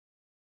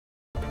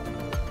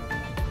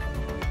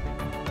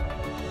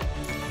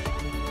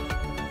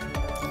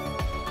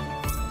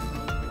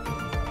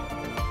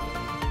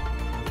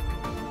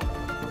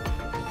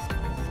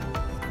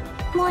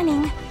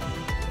Morning.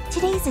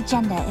 Today's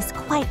agenda is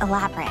quite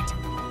elaborate.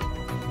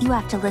 You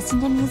have to listen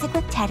to music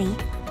with Teddy,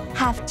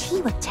 have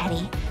tea with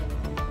Teddy,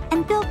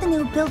 and build the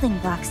new building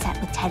block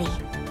set with Teddy.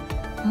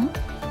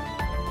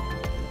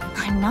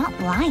 I'm not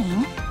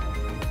lying.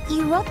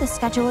 You wrote the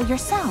schedule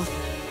yourself.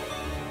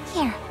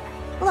 Here,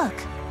 look.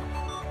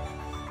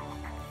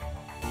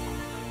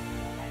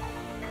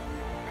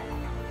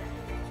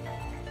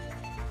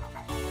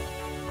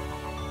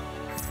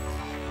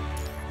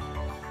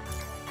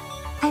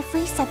 I've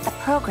reset the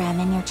program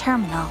in your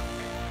terminal.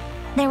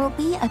 There will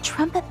be a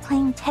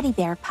trumpet-playing teddy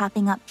bear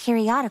popping up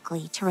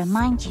periodically to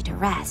remind you to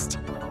rest.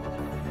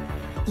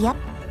 Yep.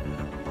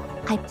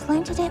 I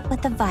planted it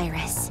with a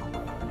virus.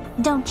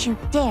 Don't you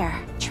dare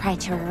try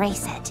to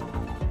erase it.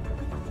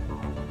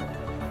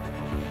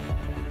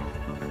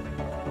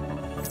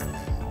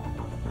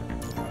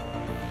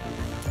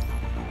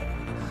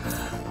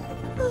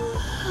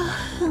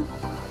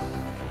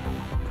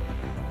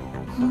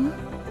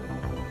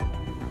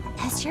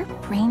 Has your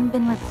brain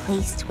been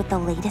replaced with the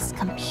latest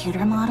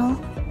computer model?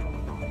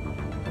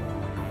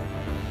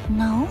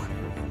 No?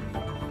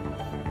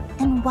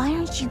 Then why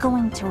aren't you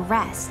going to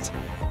rest?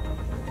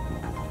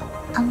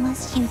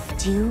 Unless you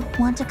do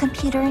want a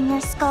computer in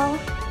your skull?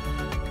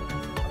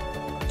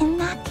 In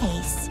that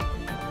case,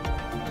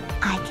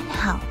 I can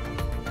help.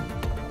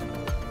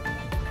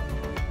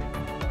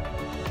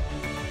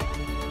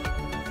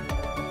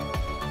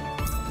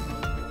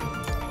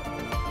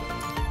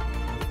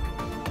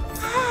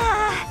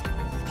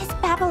 Is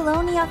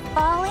Babylonia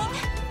falling?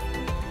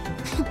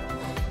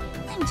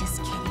 I'm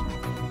just kidding.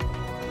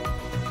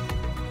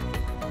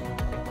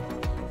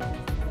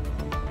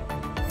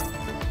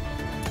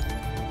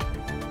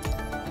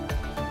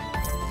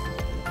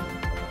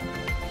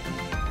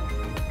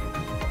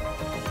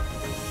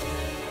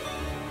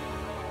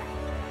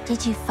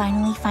 Did you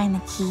finally find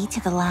the key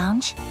to the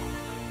lounge?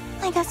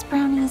 I guess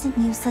Brownie isn't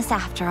useless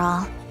after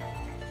all.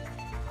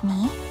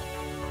 Me?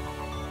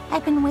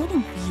 I've been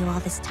waiting for you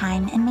all this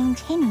time and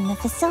maintaining the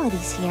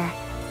facilities here.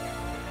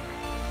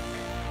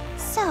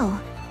 So,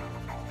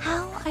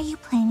 how are you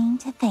planning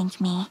to thank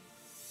me?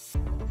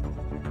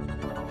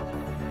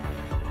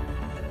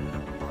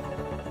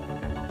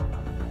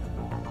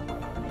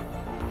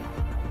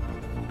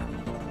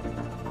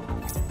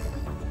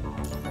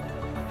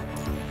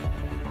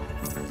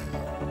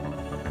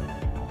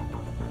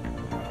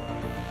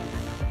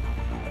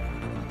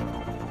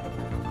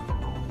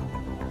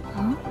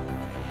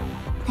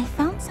 I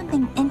found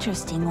something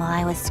interesting while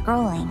I was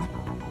scrolling.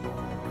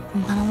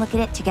 Wanna look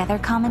at it together,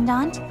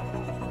 Commandant?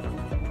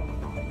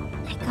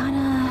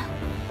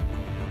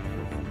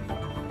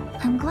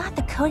 I'm glad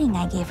the coding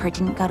I gave her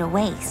didn't go to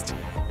waste.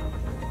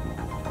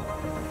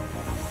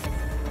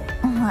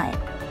 What?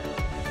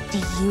 Do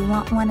you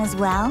want one as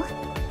well?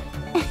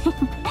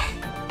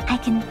 I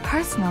can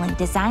personally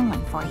design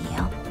one for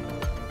you.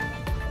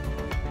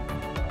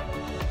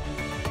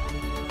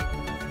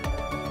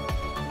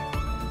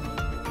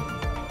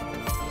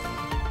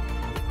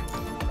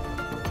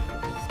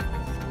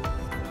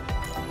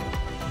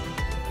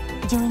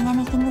 Doing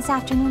anything this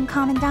afternoon,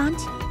 Commandant?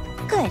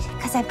 Good,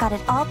 because I've got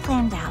it all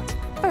planned out.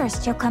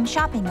 First, you'll come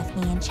shopping with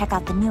me and check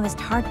out the newest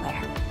hardware.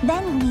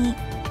 Then we...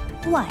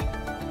 What?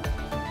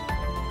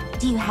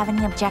 Do you have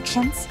any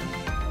objections?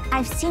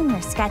 I've seen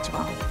your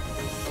schedule.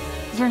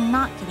 You're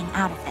not getting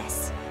out of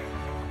this.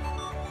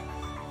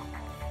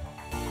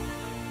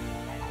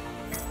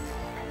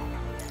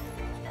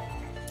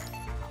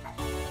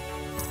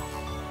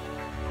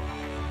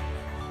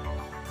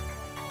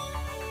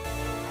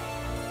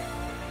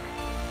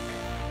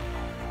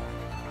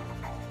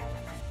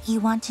 You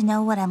want to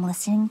know what I'm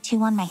listening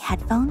to on my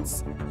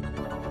headphones?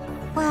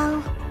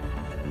 Well,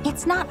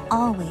 it's not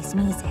always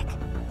music.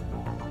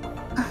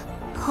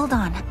 Hold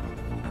on.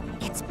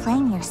 It's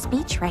playing your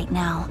speech right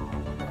now.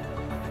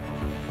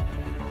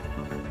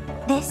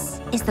 This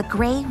is the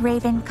Grey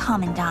Raven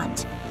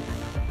Commandant.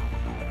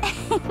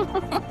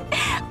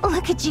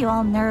 Look at you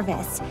all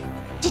nervous.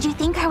 Did you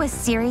think I was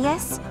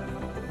serious?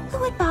 Who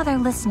would bother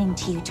listening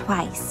to you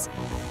twice?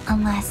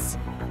 Unless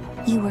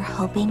you were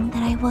hoping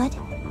that I would?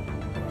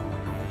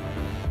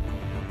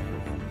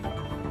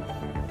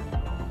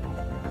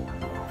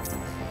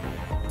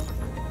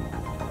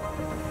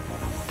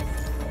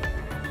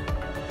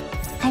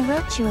 I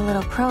wrote you a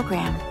little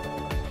program.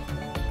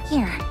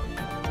 Here.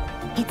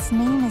 Its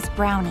name is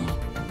Brownie.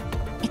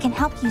 It can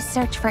help you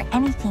search for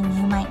anything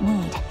you might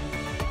need.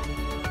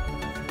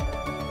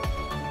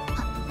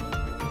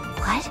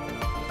 What?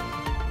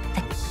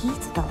 The key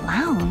to the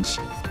lounge?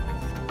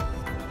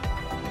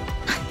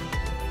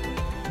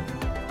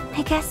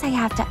 I guess I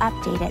have to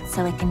update it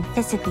so it can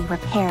physically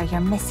repair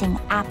your missing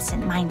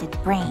absent-minded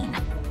brain.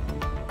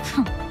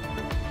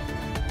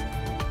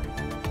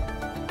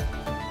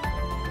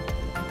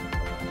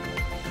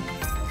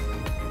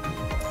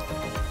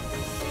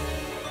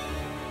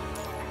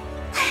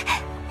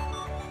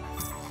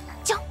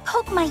 Don't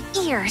poke my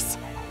ears!